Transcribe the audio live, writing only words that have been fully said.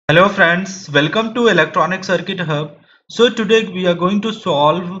Hello friends, welcome to Electronic Circuit Hub. So today we are going to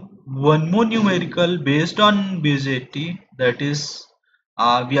solve one more numerical based on BJT. That is,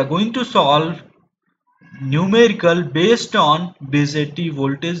 we are going to solve numerical based on BJT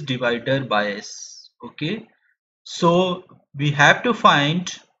voltage divider bias. Okay, so we have to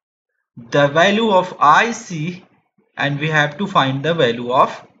find the value of IC and we have to find the value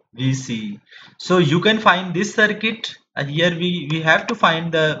of VC. So you can find this circuit. Here we have to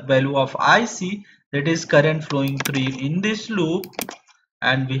find the value of IC, that is current flowing through in this loop,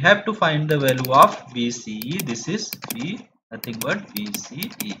 and we have to find the value of VCE. This is V, nothing but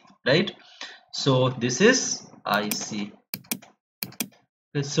VCE, right? So this is IC.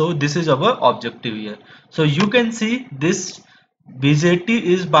 So this is our objective here. So you can see this BJT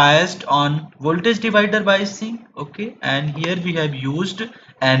is biased on voltage divider biasing, okay, and here we have used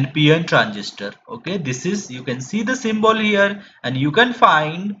NPN transistor, okay. This is, you can see the symbol here and you can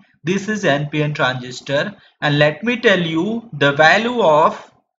find this is NPN transistor. And let me tell you the value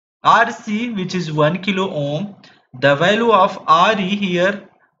of RC, which is 1 kilo ohm, the value of RE here,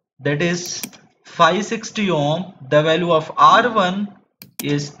 that is 560 ohm, the value of R1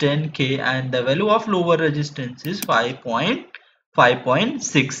 is 10k, and the value of lower resistance is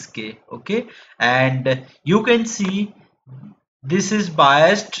 5.6k, okay. And you can see this is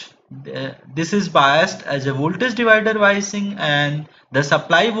biased, as a voltage divider biasing, and the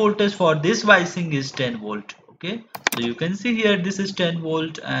supply voltage for this biasing is 10 volt, okay. So you can see here this is 10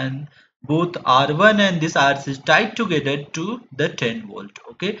 volt and both R1 and this RC is tied together to the 10 volt,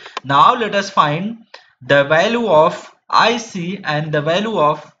 okay. Now let us find the value of IC and the value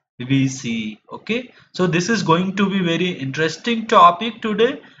of VC, okay. So this is going to be very interesting topic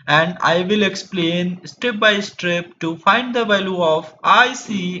today, and I will explain step by step to find the value of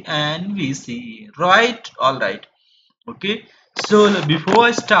IC and VC, right? All right, okay. So before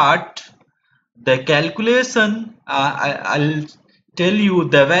I start the calculation, I'll tell you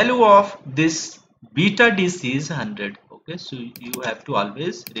the value of this beta DC is 100, okay. So you have to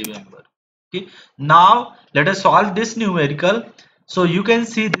always remember, okay. Now let us solve this numerical. So you can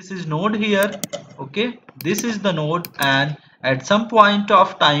see this is node here, okay. This is the node, and at some point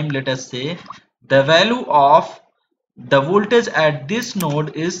of time, let us say the value of the voltage at this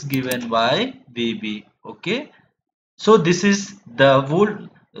node is given by VB, okay. So this is the voltage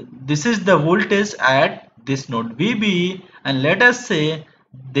at this node VB, and let us say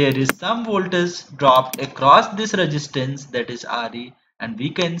there is some voltage drop across this resistance, that is RE, and we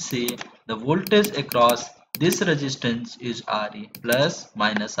can say the voltage across this resistance is RE plus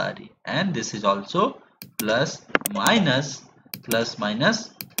minus RE, and this is also plus minus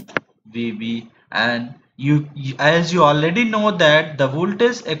VB. And as you already know that the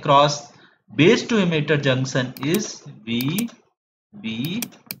voltage across base to emitter junction is VBE,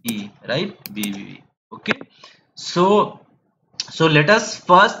 right? VBE, okay. So let us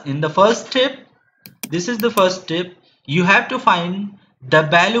first, in the first step, this is the first step, you have to find the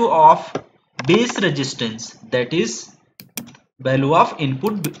value of base resistance, that is value of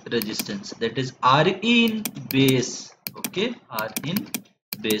input resistance, that is R in base, okay, R in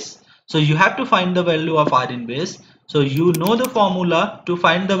base. So you have to find the value of R in base. So you know the formula to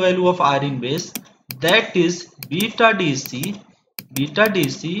find the value of R in base, that is beta DC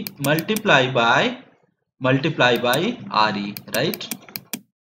multiply by RE, right?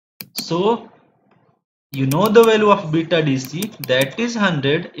 So you know the value of beta DC, that is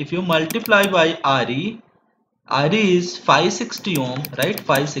 100. If you multiply by RE is 560 ohm, right?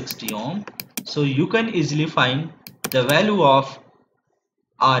 560 ohm. So you can easily find the value of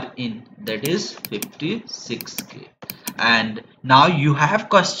R in, that is 56k. And now you have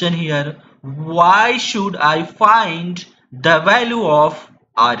question here, why should I find the value of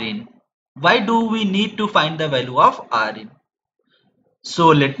R in? Why do we need to find the value of R in? So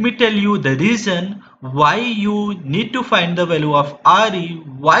let me tell you the reason why you need to find the value of RE.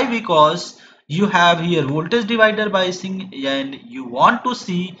 Why? Because you have here voltage divider biasing and you want to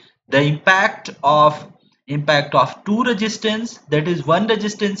see the impact of two resistance, that is one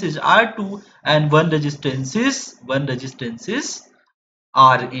resistance is R2 and one resistance is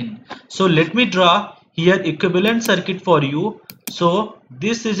R in. So let me draw here equivalent circuit for you. So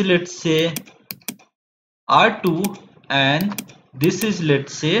this is, let's say, R2 and this is,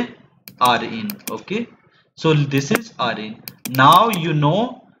 let's say, R in, okay. So this is R in. Now you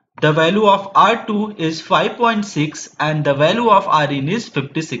know the value of R2 is 5.6 and the value of R in is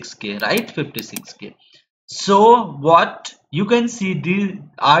 56k, right? 56k. So what you can see, the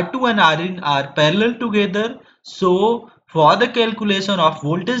R2 and R in are parallel together. So for the calculation of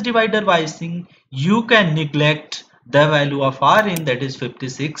voltage divider biasing, you can neglect the value of Rin, that is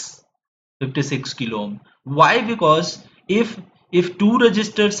 56 kilo ohm. Why? Because if two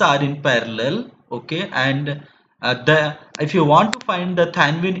resistors are in parallel, okay, and the if you want to find the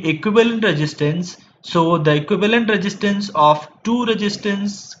Thevenin equivalent resistance, so the equivalent resistance of two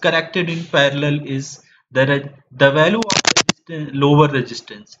resistance connected in parallel is the value of lower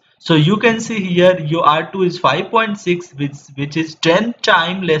resistance. So you can see here your R2 is 5.6, which is 10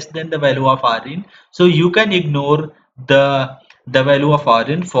 times less than the value of Rin. So you can ignore the value of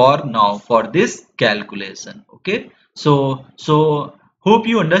Rin for now for this calculation. Okay, so hope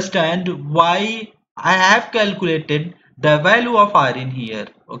you understand why I have calculated the value of Rin here.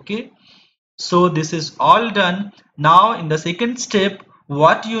 Okay, so this is all done. Now in the second step,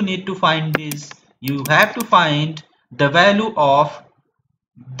 what you need to find is you have to find the value of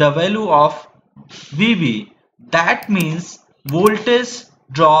VB. That means voltage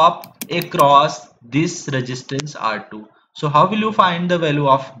drop across this resistance R2. So how will you find the value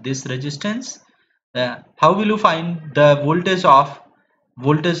of this resistance? How will you find the voltage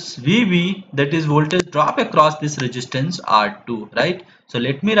VB, that is voltage drop across this resistance R2, right? So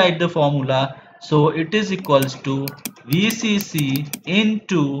let me write the formula. So it is equals to VCC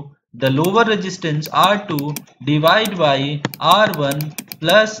into the lower resistance R2 divided by R1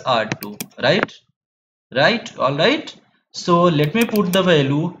 plus R2, right? Right, all right. So let me put the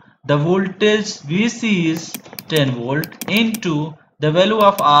value. The voltage VC is 10 volt into the value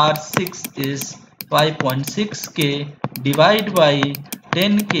of R6 is 5.6k divided by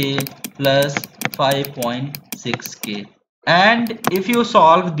 10k plus 5.6k. And if you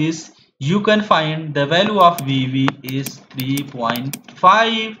solve this, you can find the value of VV is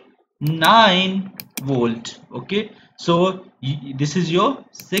 3.59 volt. Okay, so this is your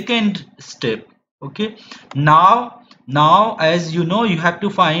second step. Okay, now as you know, you have to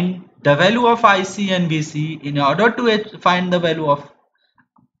find the value of IC and VC. In order to find the value of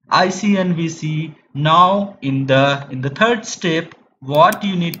IC and VC, now in the third step, what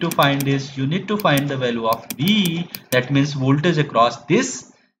you need to find is you need to find the value of V, that means voltage across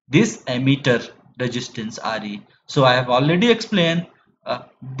this emitter resistance RE. So I have already explained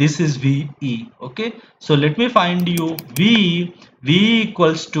this is VE. Okay, so let me find you V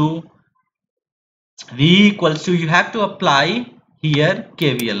equals to you have to apply here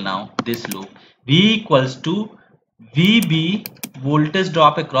KVL. Now this loop, V equals to VB, voltage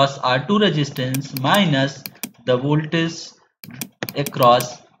drop across R2 resistance, minus the voltage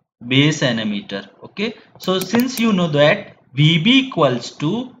across base and emitter. Okay, so since you know that VB equals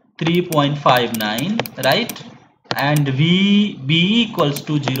to 3.59, right, and VB equals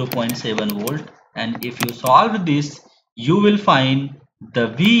to 0.7 volt, and if you solve this, you will find the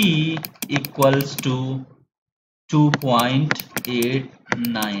V equals to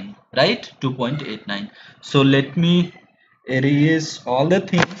 2.89, right? 2.89. So let me erase all the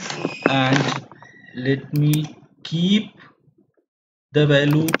things and let me keep the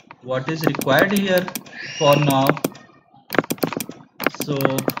value what is required here for now. So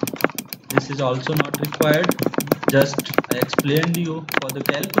this is also not required, just I explained you for the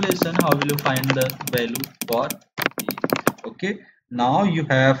calculation how will you find the value for V. Okay, now you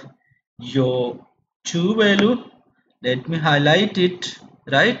have your two value. Let me highlight it,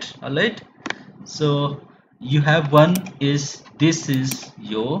 right? All right, so you have one is this is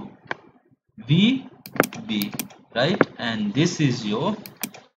your VB, right, and this is your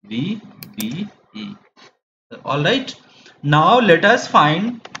VBE. All right, now let us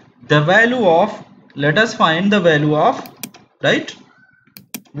find the value of right,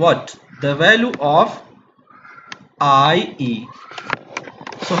 what the value of IE.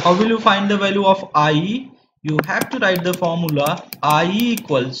 So how will you find the value of IE? You have to write the formula IE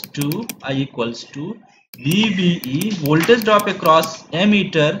equals to VBE, voltage drop across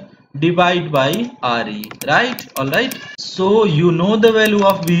ammeter, divide by RE, right? All right, so you know the value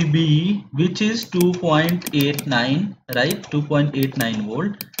of VBE, which is 2.89, right? 2.89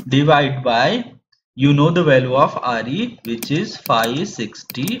 volt, divide by, you know the value of RE, which is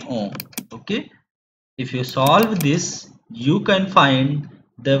 560 ohm. Okay, if you solve this, you can find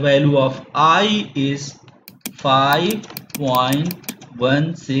the value of I is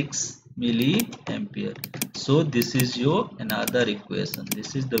 5.16 milliampere. So this is your another equation.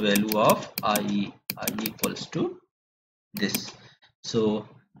 This is the value of I equals to this. So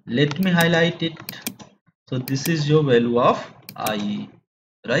let me highlight it. So this is your value of I,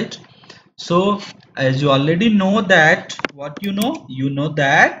 right? So as you already know that, what you know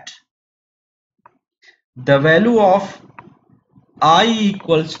that the value of I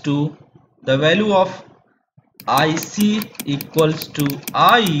equals to the value of IC equals to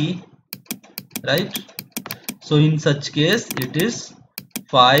I, right? So in such case it is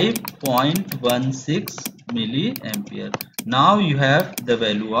 5.16 milliampere. Now you have the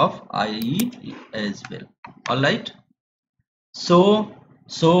value of IE as well. Alright. So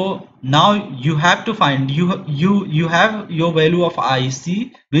now you have to find you have your value of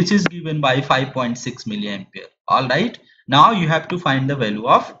IC, which is given by 5.6 milliampere. All right. Now you have to find the value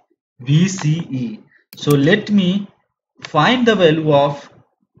of VCE. So let me find the value of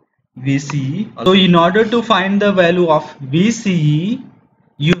VCE. So in order to find the value of VCE,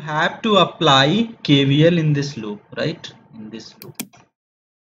 you have to apply KVL in this loop, right? In this loop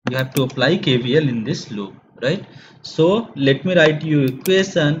you have to apply KVL in this loop, right? So let me write you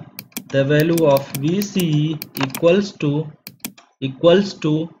equation. The value of VCE equals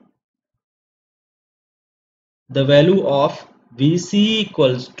to the value of VCE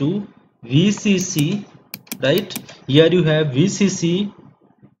equals to VCC, right? Here you have VCC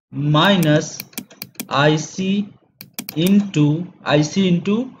minus IC into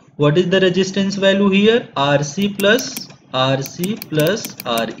what is the resistance value here? RC plus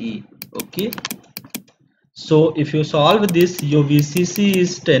RE. Okay. So if you solve this, your VCC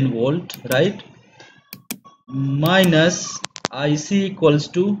is 10 volt, right? Minus IC equals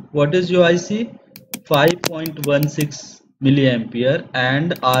to, what is your IC? 5.16 milliampere,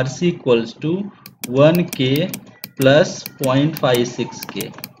 and RC equals to 1K plus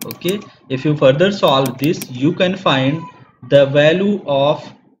 0.56K. Okay. If you further solve this, you can find the value of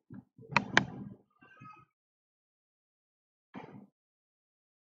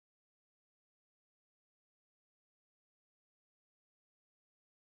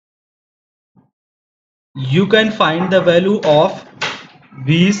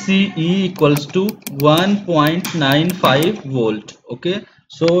VCE equals to 1.95 volt. Okay,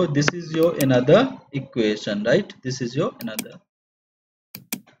 so this is your another equation, right? This is your another.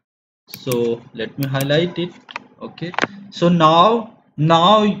 So let me highlight it. Okay, so now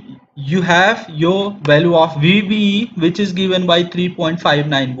you have your value of VBE, which is given by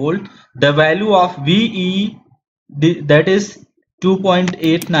 3.59 volt. The value of VE, that is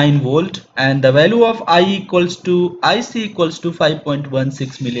 2.89 volt, and the value of IC equals to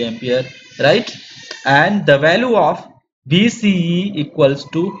 5.16 milliampere, right? And the value of VCE equals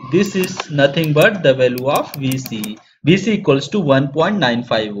to, this is nothing but the value of VCE. VC equals to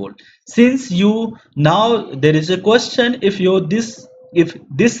 1.95 volt. Since you, now there is a question, if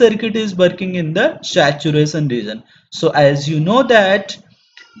this circuit is working in the saturation region. So as you know that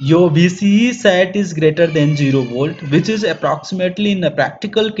your VCE sat is greater than 0 volt, which is approximately in a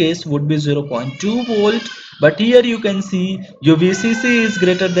practical case would be 0.2 volt, but here you can see your VCC is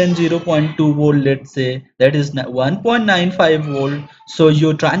greater than 0.2 volt, let's say that is 1.95 volt. So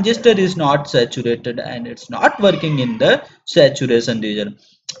your transistor is not saturated and it's not working in the saturation region.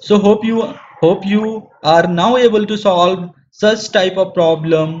 So hope you are now able to solve such type of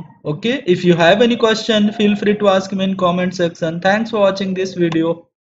problem. Okay, if you have any question, feel free to ask me in comment section. Thanks for watching this video.